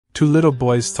two little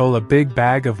boys stole a big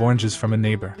bag of oranges from a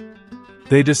neighbor.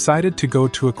 They decided to go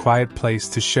to a quiet place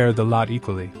to share the lot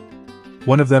equally.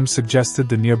 One of them suggested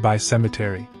the nearby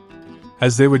cemetery.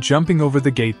 As they were jumping over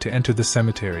the gate to enter the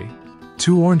cemetery,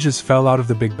 2 oranges fell out of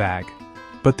the big bag,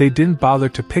 but they didn't bother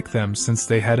to pick them since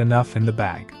they had enough in the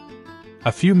bag.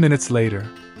 A few minutes later,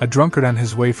 a drunkard on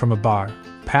his way from a bar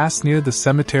passed near the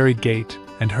cemetery gate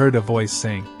and heard a voice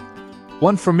saying,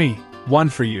 "One for me, one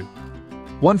for you.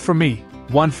 One for me,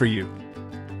 one for you.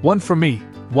 One for me,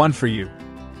 one for you."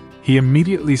 He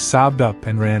immediately sobbed up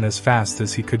and ran as fast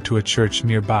as he could to a church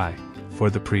nearby, for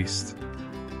the priest.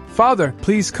 "Father,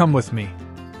 please come with me.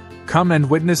 Come and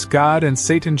witness God and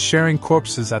Satan sharing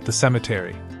corpses at the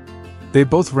cemetery." They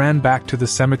both ran back to the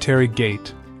cemetery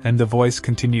gate, and the voice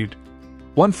continued,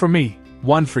 "One for me,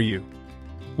 one for you.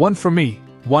 One for me,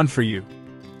 one for you.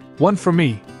 One for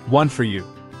me, one for you."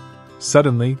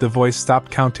 Suddenly, the voice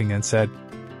stopped counting and said,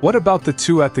 "What about the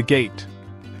 2 at the gate?"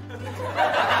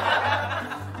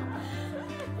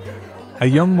 A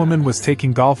young woman was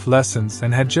taking golf lessons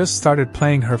and had just started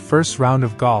playing her first round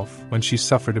of golf when she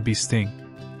suffered a bee sting.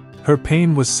 Her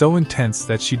pain was so intense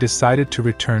that she decided to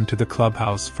return to the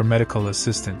clubhouse for medical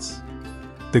assistance.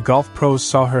 The golf pros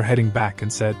saw her heading back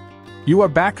and said, "You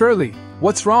are back early.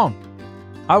 What's wrong?"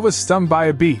 "I was stung by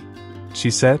a bee,"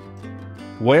 she said.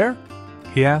 "Where?"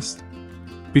 he asked.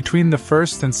 "Between the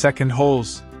first and second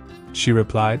holes," she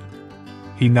replied.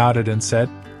 He nodded and said,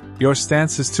 "Your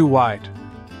stance is too wide.